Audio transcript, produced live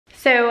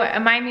So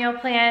my meal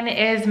plan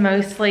is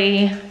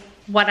mostly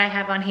what I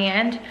have on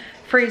hand,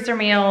 freezer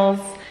meals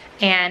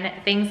and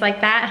things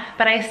like that,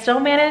 but I still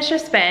managed to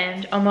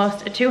spend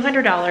almost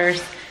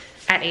 $200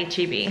 at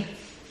H-E-B.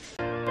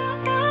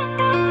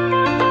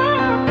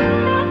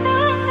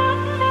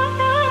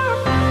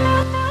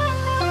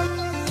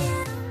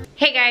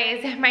 Hey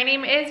guys, my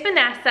name is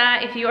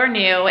Vanessa if you are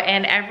new,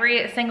 and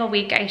every single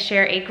week I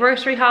share a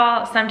grocery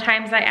haul.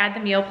 Sometimes I add the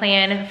meal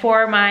plan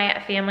for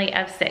my family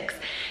of 6.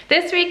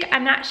 This week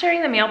I'm not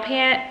sharing the meal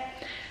plan.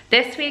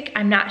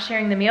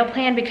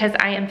 Because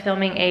I am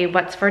filming a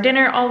what's for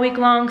dinner all week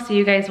long, so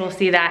you guys will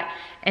see that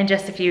in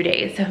just a few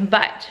days.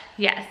 But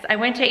yes, I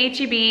went to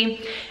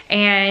H-E-B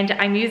and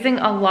I'm using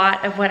a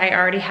lot of what I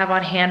already have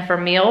on hand for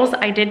meals.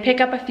 I did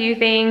pick up a few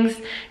things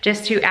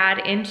just to add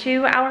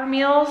into our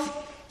meals,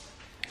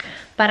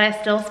 but I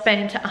still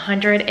spent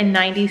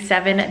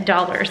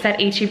 $197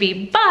 at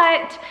H-E-B.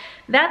 But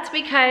that's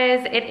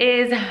because it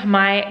is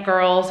my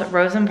girls,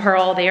 Rose and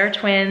Pearl. They are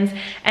twins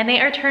and they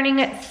are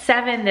turning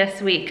 7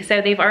 this week.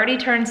 So they've already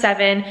turned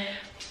 7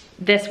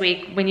 this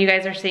week when you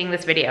guys are seeing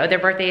this video. Their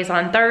birthday is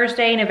on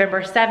Thursday,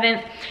 November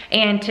 7th.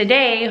 And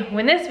today,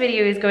 when this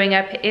video is going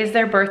up, is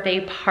their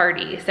birthday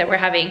party. So we're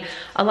having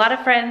a lot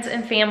of friends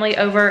and family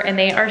over and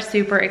they are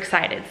super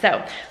excited.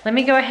 So let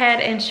me go ahead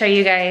and show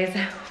you guys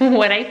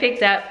what I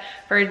picked up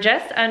for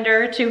just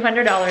under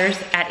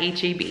 $200 at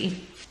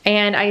H-E-B.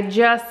 And I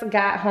just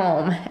got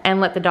home and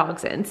let the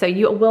dogs in. So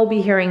you will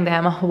be hearing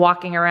them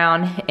walking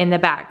around in the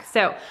back.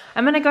 So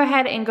I'm gonna go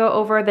ahead and go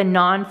over the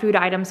non-food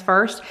items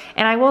first,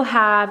 and I will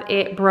have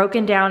it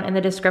broken down in the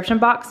description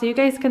box so you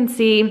guys can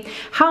see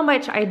how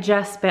much I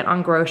just spent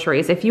on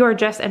groceries. If you are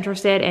just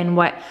interested in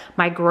what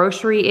my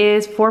grocery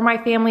is for my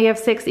family of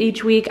 6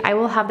 each week, I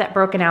will have that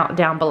broken out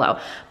down below.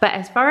 But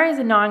as far as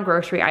the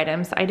non-grocery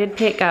items, I did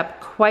pick up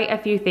quite a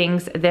few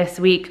things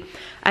this week.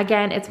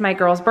 Again, it's my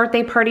girl's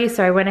birthday party,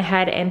 so I went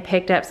ahead and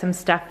picked up some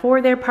stuff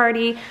for their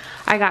party.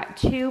 I got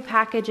 2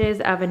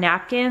 packages of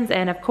napkins,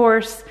 and of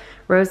course,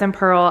 Rose and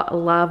Pearl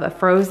love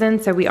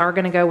Frozen, so we are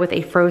gonna go with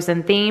a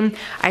Frozen theme.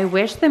 I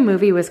wish the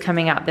movie was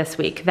coming out this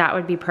week. That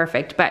would be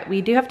perfect, but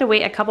we do have to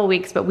wait a couple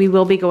weeks, but we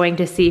will be going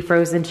to see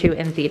Frozen 2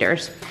 in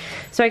theaters.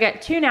 So I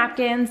got 2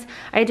 napkins.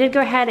 I did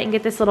go ahead and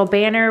get this little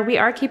banner. We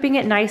are keeping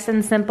it nice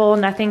and simple,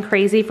 nothing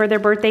crazy for their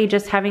birthday,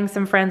 just having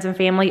some friends and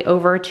family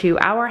over to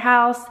our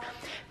house.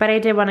 But I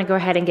did want to go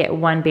ahead and get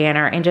 1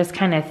 banner and just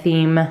kind of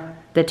theme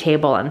the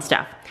table and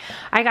stuff.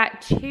 I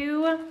got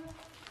 2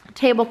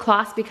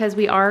 tablecloths because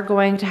we are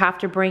going to have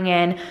to bring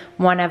in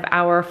one of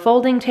our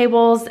folding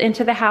tables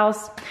into the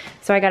house.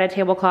 So I got a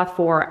tablecloth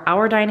for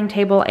our dining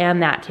table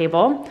and that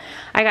table.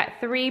 I got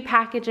 3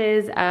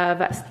 packages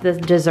of the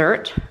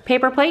dessert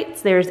paper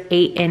plates. There's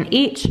 8 in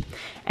each.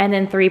 And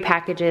then 3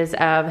 packages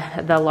of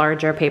the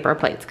larger paper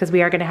plates because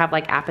we are gonna have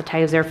like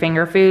appetizer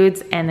finger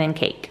foods and then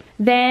cake.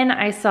 Then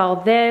I saw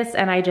this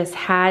and I just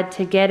had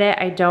to get it.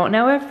 I don't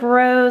know if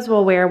Rose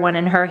will wear one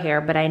in her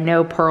hair, but I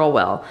know Pearl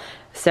will.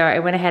 So I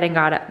went ahead and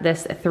got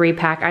this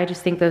 3-pack. I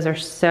just think those are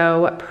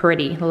so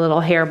pretty, the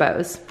little hair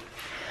bows.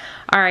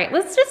 All right,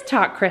 let's just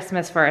talk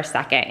Christmas for a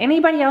second.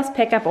 Anybody else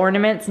pick up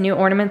ornaments, new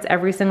ornaments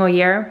every single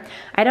year?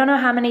 I don't know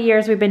how many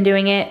years we've been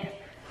doing it.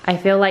 I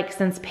feel like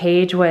since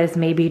Paige was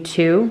maybe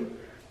 2,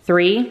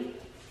 3.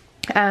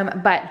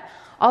 But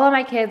all of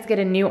my kids get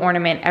a new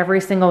ornament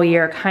every single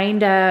year,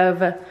 kind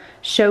of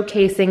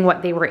showcasing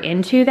what they were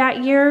into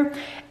that year.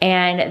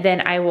 And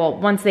then I will,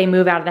 once they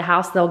move out of the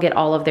house, they'll get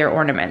all of their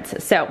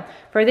ornaments. So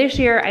for this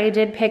year, I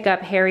did pick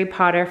up Harry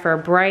Potter for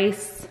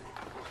Bryce.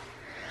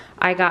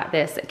 I got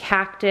this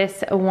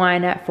cactus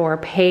one for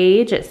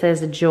Paige. It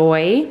says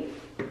joy.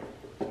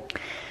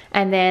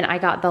 And then I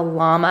got the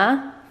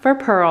llama for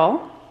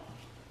Pearl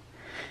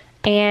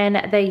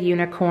and the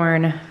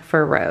unicorn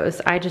for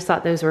Rose. I just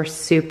thought those were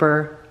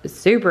super,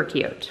 super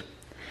cute.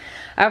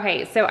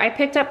 Okay, so I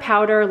picked up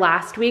powder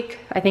last week.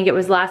 I think it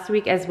was last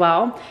week as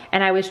well.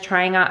 And I was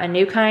trying out a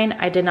new kind.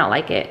 I did not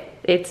like it.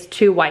 It's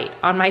too white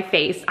on my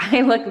face.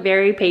 I look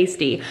very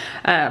pasty.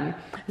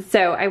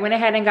 So I went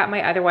ahead and got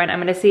my other one. I'm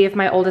gonna see if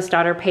my oldest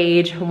daughter,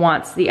 Paige,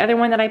 wants the other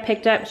one that I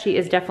picked up. She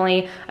is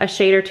definitely a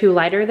shade or 2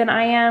 lighter than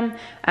I am.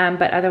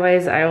 But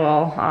otherwise I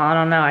will, I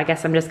don't know, I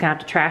guess I'm just gonna have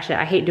to trash it.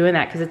 I hate doing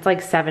that because it's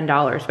like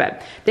 $7,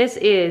 but this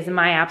is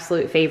my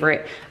absolute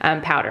favorite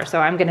powder. So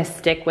I'm gonna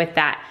stick with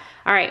that.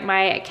 All right,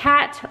 my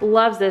cat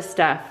loves this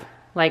stuff,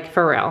 like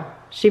for real.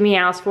 She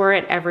meows for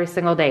it every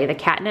single day. The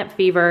catnip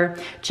fever,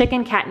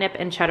 chicken catnip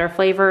and cheddar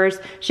flavors.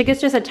 She gets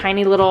just a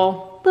tiny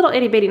little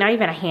itty bitty, not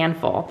even a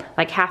handful,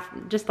 like half,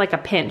 just like a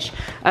pinch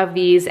of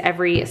these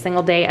every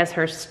single day as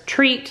her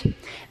treat.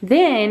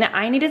 Then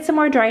I needed some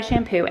more dry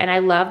shampoo, and I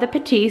love the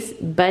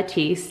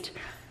Batiste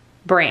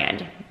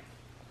brand.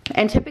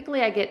 And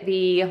typically I get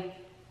the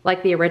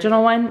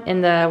original one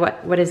in the,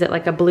 what is it,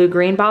 like a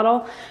blue-green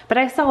bottle. But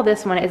I saw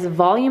this one. It's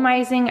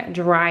volumizing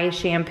dry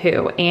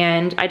shampoo,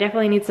 and I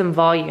definitely need some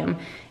volume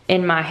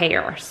in my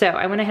hair. So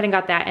I went ahead and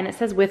got that, and it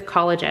says with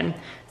collagen.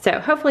 So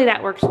hopefully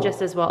that works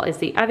just as well as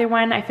the other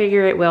one. I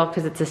figure it will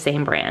because it's the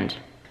same brand.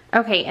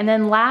 Okay, and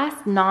then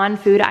last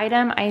non-food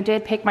item, I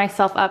did pick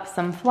myself up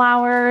some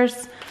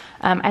flowers.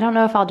 I don't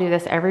know if I'll do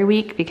this every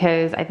week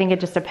because I think it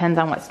just depends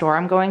on what store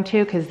I'm going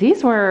to, because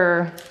these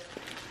were,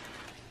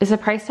 is the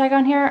price tag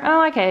on here?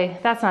 Oh, okay,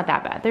 that's not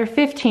that bad. They're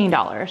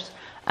 $15.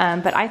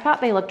 But I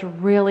thought they looked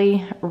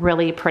really,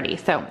 really pretty.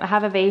 So I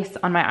have a vase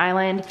on my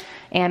island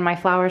and my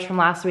flowers from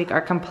last week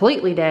are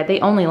completely dead. They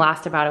only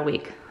last about a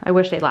week. I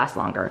wish they'd last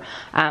longer,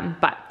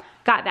 but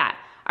got that.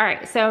 All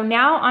right, so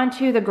now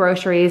onto the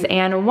groceries,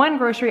 and one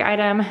grocery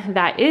item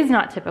that is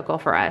not typical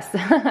for us.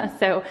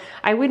 So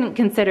I wouldn't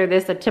consider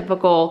this a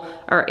typical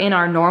or in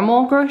our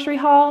normal grocery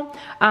haul,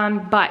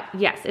 but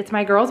yes, it's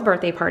my girl's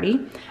birthday party.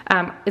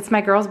 It's my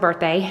girl's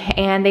birthday,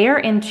 and they are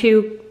in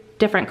 2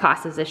 different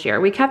classes this year.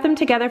 We kept them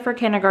together for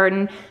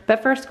kindergarten,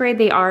 but first grade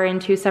they are in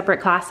 2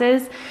 separate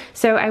classes.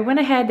 So I went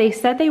ahead, they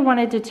said they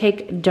wanted to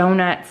take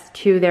donuts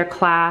to their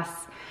class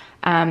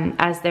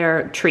as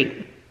their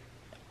treat.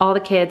 All the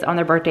kids on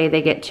their birthday,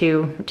 they get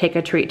to take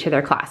a treat to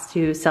their class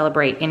to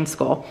celebrate in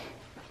school.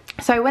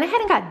 So I went ahead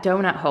and got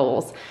donut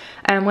holes.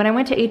 When I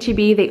went to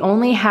H-E-B, they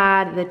only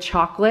had the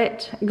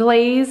chocolate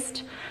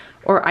glazed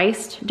or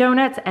iced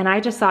donuts, and I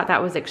just thought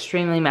that was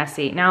extremely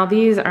messy. Now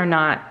these are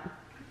not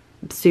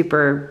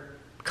super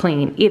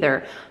clean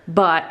either,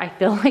 but I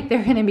feel like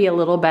they're gonna be a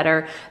little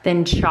better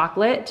than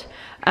chocolate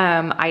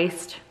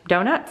iced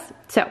donuts.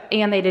 So,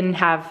 and they didn't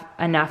have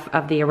enough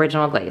of the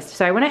original glazed.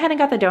 So I went ahead and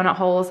got the donut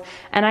holes,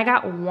 and I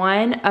got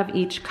 1 of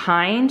each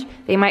kind.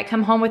 They might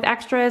come home with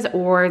extras,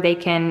 or they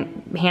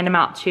can hand them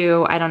out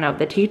to, I don't know,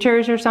 the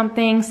teachers or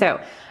something.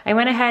 So I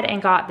went ahead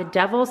and got the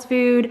devil's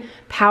food,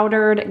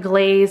 powdered,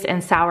 glazed,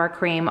 and sour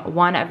cream,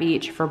 1 of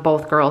each for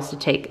both girls to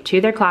take to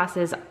their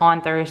classes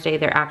on Thursday,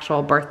 their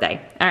actual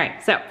birthday. All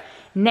right, so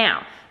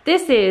now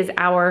this is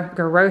our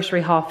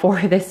grocery haul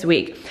for this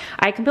week.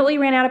 I completely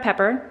ran out of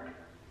pepper.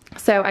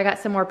 So I got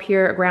some more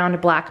pure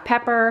ground black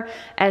pepper.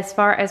 As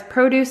far as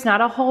produce, not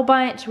a whole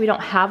bunch. We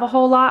don't have a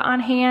whole lot on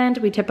hand.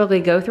 We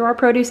typically go through our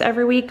produce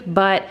every week,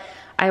 but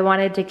I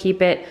wanted to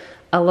keep it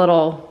a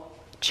little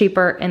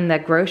cheaper in the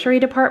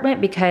grocery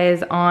department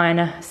because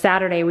on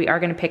Saturday we are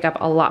gonna pick up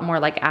a lot more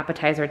like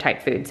appetizer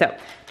type food. So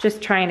just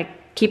trying to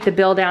keep the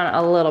bill down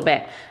a little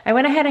bit. I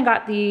went ahead and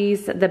got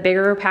the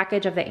bigger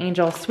package of the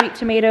Angel sweet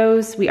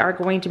tomatoes. We are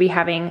going to be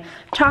having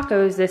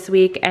tacos this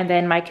week, and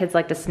then my kids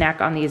like to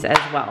snack on these as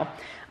well.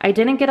 I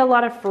didn't get a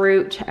lot of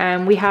fruit.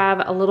 We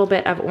have a little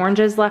bit of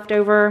oranges left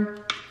over,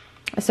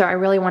 so I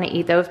really want to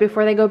eat those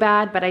before they go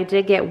bad, but I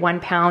did get 1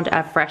 pound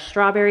of fresh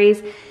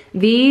strawberries.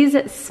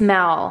 These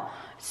smell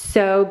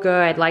so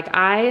good. Like,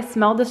 I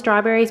smelled the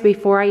strawberries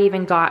before I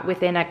even got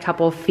within a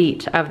couple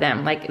feet of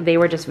them. Like, they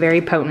were just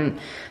very potent.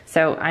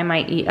 So I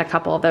might eat a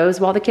couple of those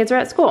while the kids are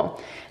at school.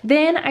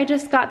 Then I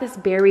just got this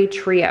berry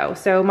trio.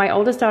 So my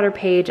oldest daughter,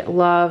 Paige,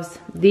 loves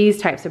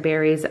these types of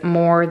berries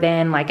more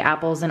than like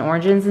apples and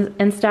oranges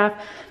and stuff,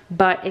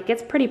 but it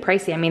gets pretty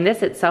pricey. I mean,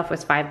 this itself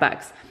was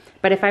 $5,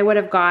 but if I would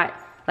have got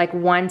like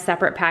 1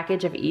 separate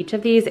package of each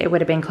of these, it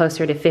would have been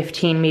closer to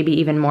 15, maybe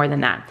even more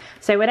than that.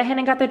 So I went ahead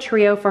and got the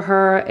trio for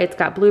her. It's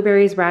got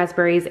blueberries,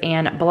 raspberries,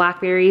 and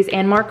blackberries,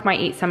 and Mark might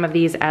eat some of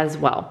these as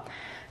well.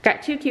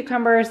 Got 2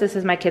 cucumbers. This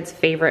is my kid's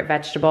favorite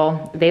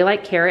vegetable. They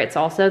like carrots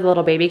also, the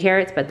little baby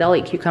carrots, but they'll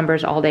eat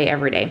cucumbers all day,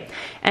 every day.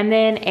 And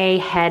then a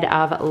head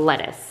of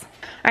lettuce.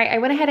 All right, I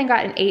went ahead and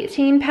got an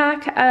 18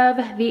 pack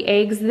of the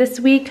eggs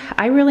this week.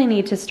 I really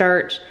need to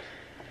start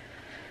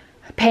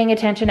paying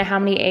attention to how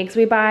many eggs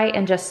we buy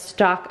and just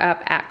stock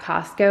up at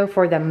Costco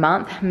for the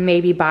month,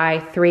 maybe buy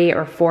 3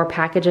 or 4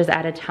 packages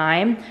at a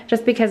time,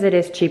 just because it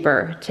is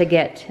cheaper to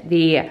get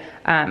the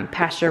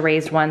pasture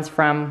raised ones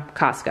from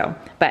Costco.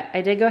 But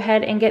I did go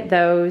ahead and get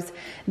those.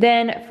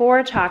 Then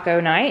for taco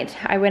night,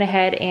 I went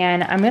ahead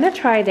and I'm gonna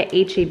try the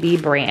H-E-B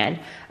brand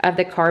of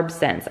the Carb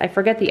Sense. I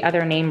forget the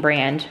other name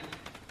brand.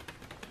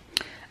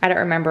 I don't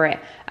remember it,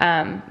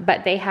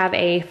 but they have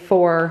a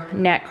 4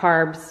 net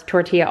carbs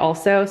tortilla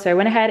also. So I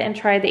went ahead and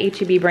tried the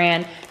H-E-B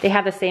brand. They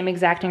have the same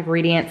exact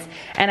ingredients,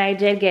 and I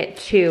did get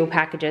 2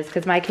 packages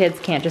because my kids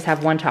can't just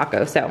have 1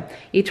 taco. So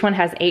each one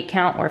has 8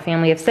 count or a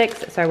family of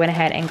 6. So I went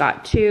ahead and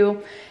got 2.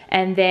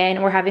 And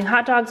then we're having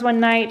hot dogs one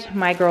night,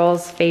 my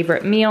girl's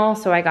favorite meal.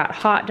 So I got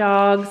hot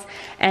dogs,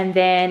 and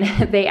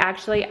then they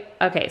actually,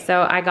 okay,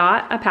 so I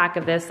got a pack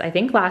of this, I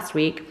think last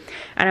week,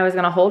 and I was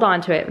gonna hold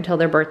on to it until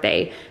their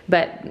birthday,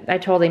 but I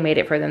totally made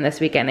it for them this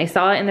weekend. They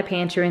saw it in the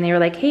pantry and they were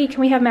like, hey, can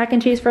we have mac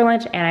and cheese for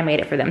lunch? And I made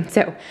it for them.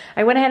 So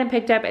I went ahead and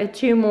picked up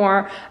 2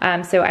 more.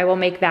 So I will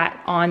make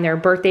that on their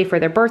birthday for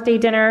their birthday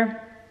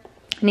dinner.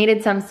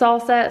 Needed some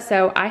salsa.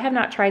 So I have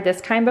not tried this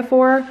kind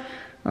before.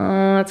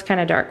 It's kind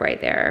of dark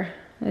right there.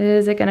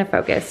 Is it gonna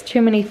focus?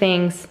 Too many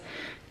things,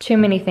 too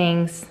many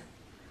things.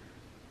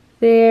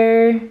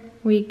 There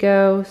we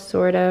go,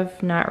 sort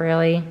of, not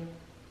really.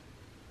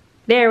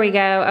 There we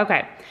go,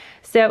 okay.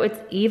 So it's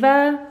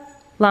Eva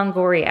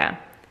Longoria,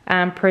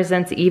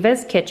 presents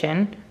Eva's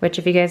Kitchen, which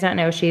if you guys don't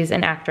know, she's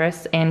an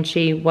actress and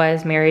she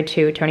was married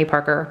to Tony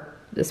Parker,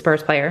 the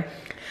Spurs player.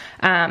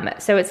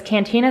 So it's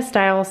cantina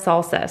style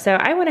salsa. So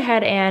I went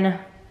ahead and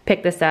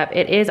pick this up.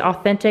 It is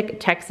authentic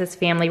Texas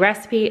family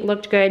recipe. It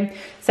looked good.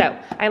 So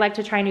I like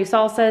to try new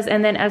salsas.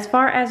 And then as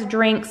far as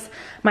drinks,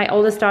 my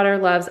oldest daughter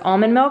loves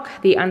almond milk,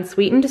 the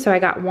unsweetened. So I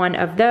got one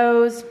of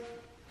those.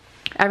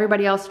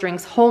 Everybody else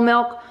drinks whole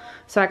milk.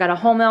 So I got a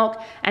whole milk,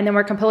 and then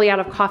we're completely out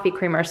of coffee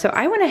creamer. So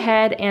I went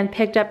ahead and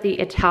picked up the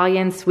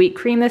Italian sweet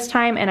cream this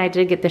time, and I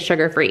did get the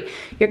sugar-free.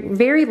 You're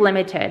very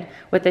limited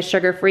with the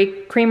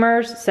sugar-free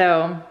creamers,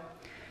 so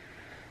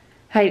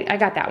I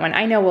got that one.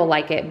 I know we'll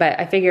like it, but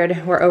I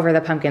figured we're over the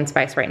pumpkin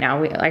spice right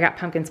now. I got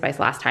pumpkin spice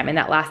last time, and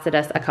that lasted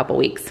us a couple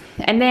weeks.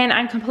 And then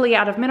I'm completely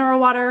out of mineral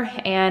water,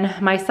 and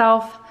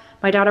myself,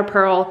 my daughter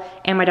Pearl,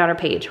 and my daughter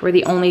Paige were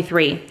the only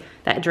 3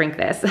 that drink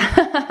this.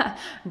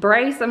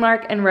 Bryce,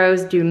 Mark, and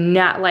Rose do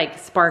not like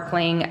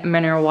sparkling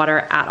mineral water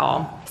at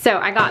all. So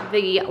I got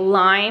the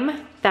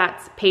lime,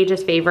 that's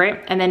Paige's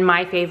favorite, and then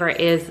my favorite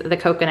is the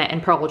coconut,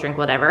 and Pearl will drink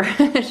whatever.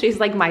 She's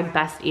like my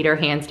best eater,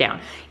 hands down,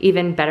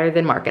 even better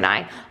than Mark and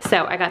I.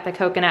 So I got the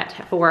coconut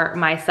for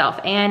myself,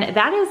 and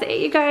that is it,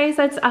 you guys.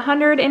 That's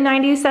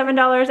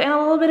 $197 and a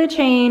little bit of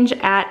change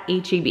at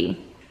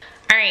H-E-B.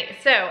 All right,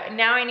 so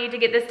now I need to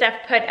get this stuff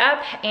put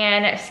up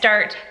and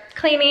start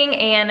cleaning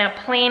and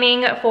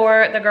planning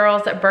for the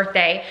girls'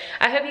 birthday.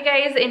 I hope you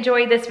guys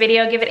enjoyed this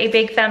video. Give it a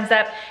big thumbs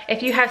up.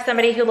 If you have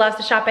somebody who loves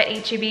to shop at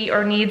H-E-B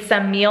or needs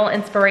some meal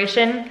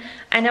inspiration,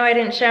 I know I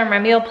didn't share my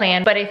meal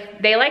plan, but if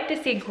they like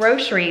to see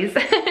groceries,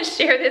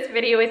 share this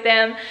video with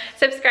them.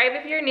 Subscribe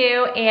if you're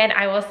new, and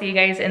I will see you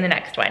guys in the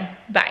next one.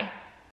 Bye.